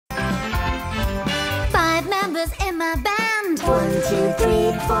form a band. 1, 2,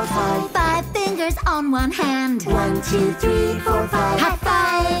 3, 4, 5. 5 fingers on one hand. 1, 2, 3, 4, 5. High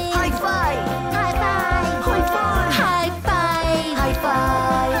five! High five! High five! High five! High five! High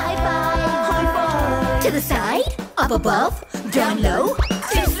five! High five! High five! To the side, up above, down low,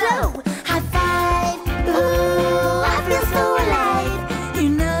 too slow. High five! Ooh, I feel so alive. You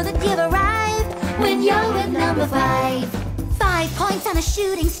know that you've arrived when you're with number 5. 5 points on a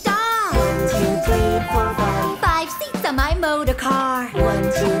shooting star. 1, 2, 3, 4, 5. 5 seats on my motor car. 1, 2,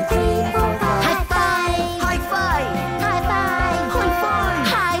 3, 4, 5. High five! High five! High five! High five!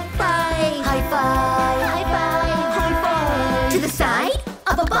 High five! High five! High five! High five! To the side,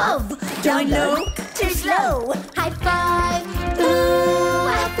 up above, down low, too slow. High five! Ooh,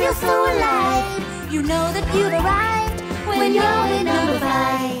 I feel so alive. You know that you've arrived when you're in number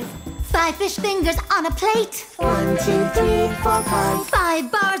 5. 5 fish fingers on a plate. 1, 2, 3, 4, 5.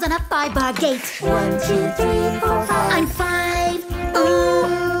 5 bars on a 5-bar gate. 1, 2, 3, 4, 5. I'm 5. Ooh,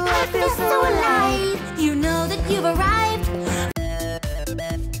 I feel so alive. You know that you've arrived.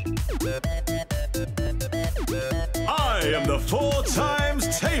 I am the 4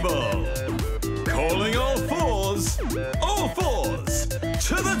 times table. Calling all fours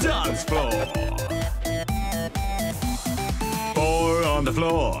to the dance floor. 4 on the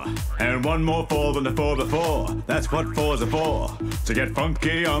floor, and 1 more 4 than the 4 before. That's what 4s are for, to get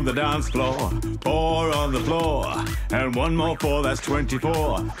funky on the dance floor. 4 on the floor, and 1 more 4, that's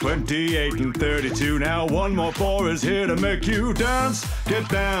 24. 28 and 32, now 1 more 4 is here to make you dance. Get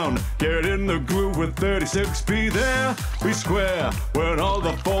down, get in the groove with 36. Be there, be square, when all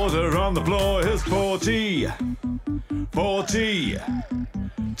the 4s are on the floor. Here's 40, 40,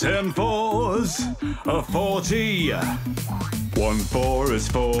 10 4s, a 40. 1 4 is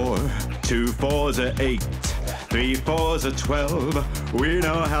 4, 2 4s are 8, 3 4s are 12. We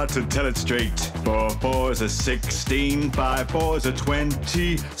know how to tell it straight. 4 4s are 16, 5 4s are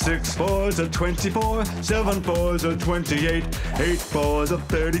 20, 6 4s are 24, 7 4s are 28, 8 4s are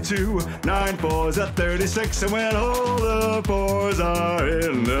 32, 9 4s are 36. And when all the 4s are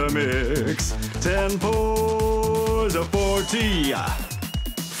in the mix, 10 4s are 40.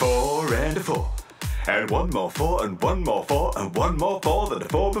 4 and a 4. And 1 more 4, and 1 more 4, and 1 more 4 than the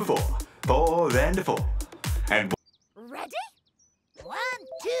 4 before. 4 and a 4. And Ready? 1,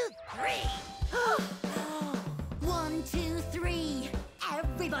 2, 3. 1, 2, 3.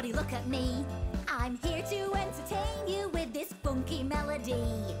 Everybody look at me. I'm here to entertain you with this funky melody.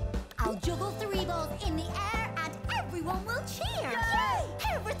 I'll juggle 3 balls in the air and everyone will cheer. Yay!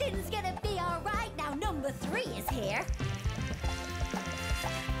 Everything's gonna be alright now. Number 3 is here.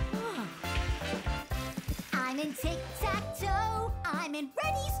 I'm in tic-tac-toe. I'm in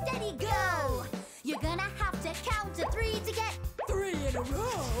ready, steady, go. You're gonna have to count to 3 to get 3 in a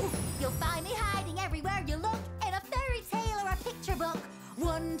row. You'll find me hiding everywhere you look, in a fairy tale or a picture book.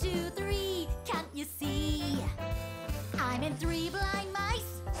 1, 2, 3, can't you see? I'm in 3 blind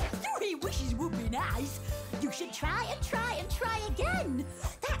mice. 3 wishes would be nice. You should try and try and try again.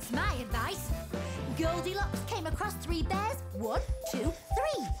 That's my advice. Goldilocks came across 3 bears. 1, 2, 3.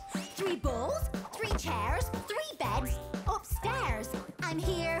 3 balls, 3 chairs, 3 beds, upstairs. I'm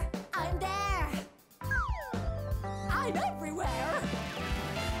here, I'm there. I'm everywhere.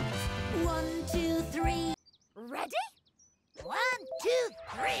 1, 2, 3. Ready? 1, 2,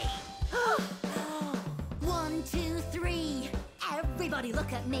 3. 1, 2, 3. Everybody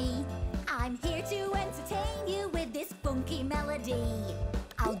look at me. I'm here to entertain you with this funky melody.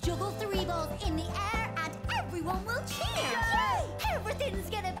 I'll juggle 3 balls in the air and everyone will cheer. Yay! Everything's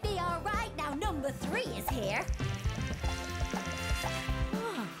gonna be alright now. Number 3 is here.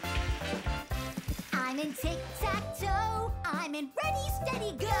 I'm in tic-tac-toe. I'm in ready,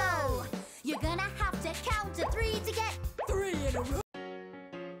 steady, go. You're gonna have to count to 3 to get 3 in a row.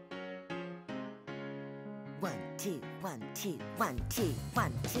 1, 2, 1, 2, 1, 2,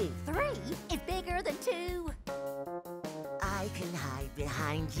 1, 2. 3 is bigger than 2. I can hide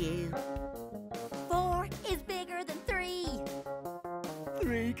behind you. 4 is bigger than 3.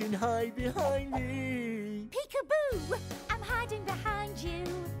 3 can hide behind me. Peekaboo, I'm hiding behind you.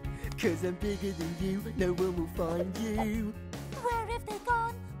 'Cause I'm bigger than you, no one will find you. Where have they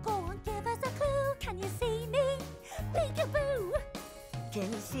gone? Go on, give us a clue. Can you see me? Peekaboo.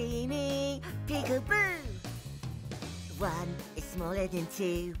 Can you see me? Peekaboo! 1 is smaller than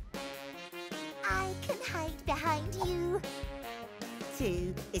 2. I can hide behind you.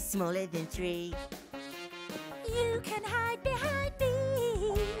 2 is smaller than 3. You can hide behind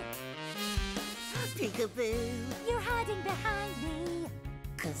me. Peekaboo! You're hiding behind me.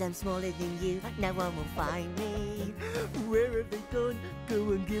 'Cause I'm smaller than you, no one will find me. Where have they gone?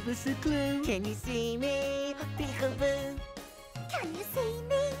 Go and give us a clue. Can you see me? peekaboo. Can you see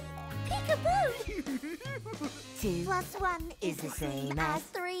me? Peekaboo! 2 Plus 1 is the same as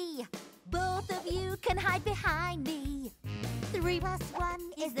 3. Both of you can hide behind me. 3 plus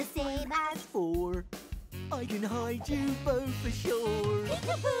 1 is the same as 4. I can hide you both for sure.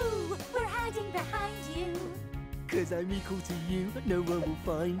 Peekaboo! We're hiding behind you. 'Cause I'm equal to you, no one will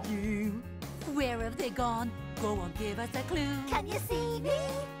find you. Where have they gone? Go on, give us a clue. Can you see me?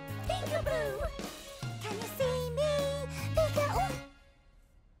 Peekaboo! Can you see me? Peekaboo!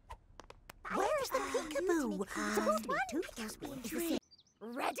 Where's the peekaboo? Supposed to be 2 plus 1 is the same.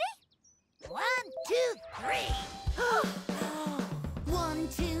 Ready? 1, 2, 3. 1,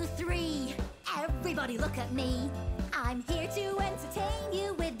 2, 3. Everybody look at me. I'm here to entertain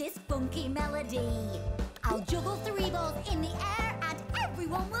you with this funky melody. I'll juggle 3 balls in the air and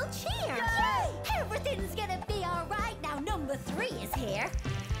everyone will cheer. Yay! Everything's gonna be alright now. Number 3 is here.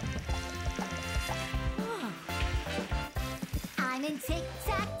 I'm in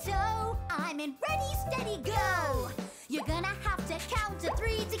tic-tac-toe. I'm in ready, steady, go. You're gonna have to count to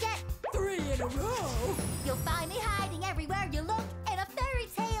 3 to get 3 in a row. You'll find me hiding everywhere you look, in a fairy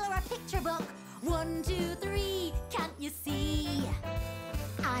tale or a picture book. 1, 2, 3, can't you see?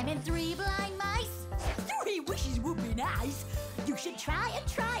 I'm in 3 blind mice. 3 wishes would be nice. You should try and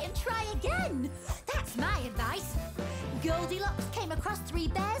try and try again. That's my advice. Goldilocks came across 3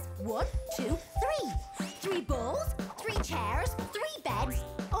 bears. 1, 2, 3. 3 balls, 3 chairs, 3 beds,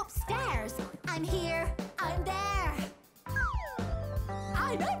 upstairs. I'm here, I'm there.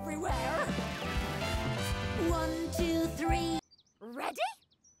 I'm everywhere. 1, 2, 3. Ready?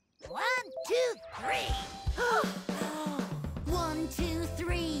 1, 2, 3. 1, 2,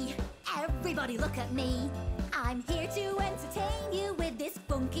 3. Everybody look at me. I'm here to entertain you with this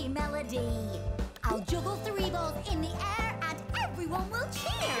funky melody. I'll juggle 3 balls in the air and everyone will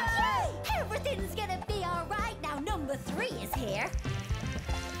cheer. Yay! Everything's gonna be alright now. Number 3 is here.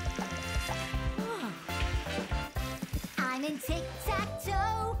 I'm in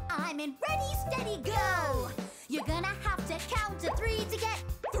tic-tac-toe. I'm in ready, steady, go. You're gonna have to count to 3 to get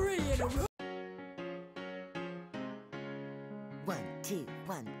 3 in a row. 1, 2,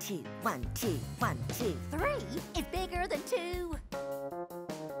 1, 2, 1, 2, 1, 2. 3 is bigger than 2.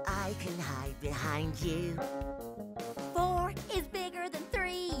 I can hide behind you. 4 is bigger than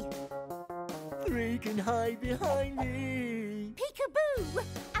 3. 3 can hide behind me. Peekaboo!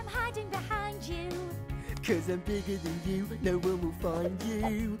 I'm hiding behind you. 'Cause I'm bigger than you, no one will find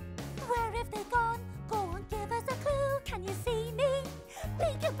you. Where have they gone? Go on, give us a clue. Can you see me?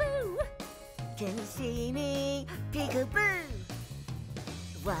 Peekaboo! Can you see me? Peekaboo!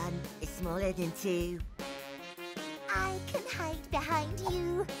 1 is smaller than 2. I can hide behind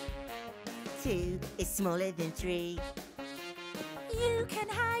you. 2 is smaller than 3. You can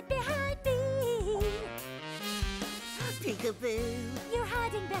hide behind me. Peekaboo! You're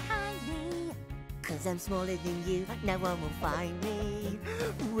hiding behind me. 'Cause I'm smaller than you, no one will find me.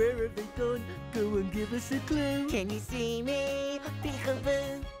 Where have they gone? Go and give us a clue. Can you see me?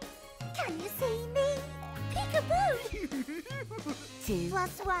 Peekaboo! Can you see me? Peekaboo! 2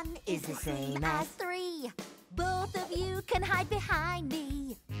 Plus 1 is the same as 3. Both of you can hide behind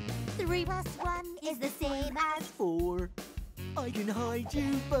me. 3 plus 1 is the same as 4. I can hide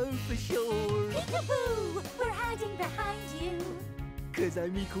you both for sure. Peekaboo! We're hiding behind you. 'Cause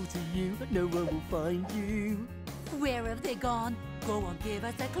I'm equal to you, no one will find you. Where have they gone? Go on, give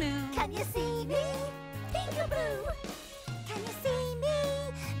us a clue. Can you see me? Peekaboo! Can you see me?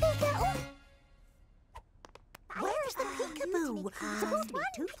 Peekaboo! Where's the peekaboo? Supposed to be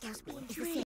 2 plus 1 is the same.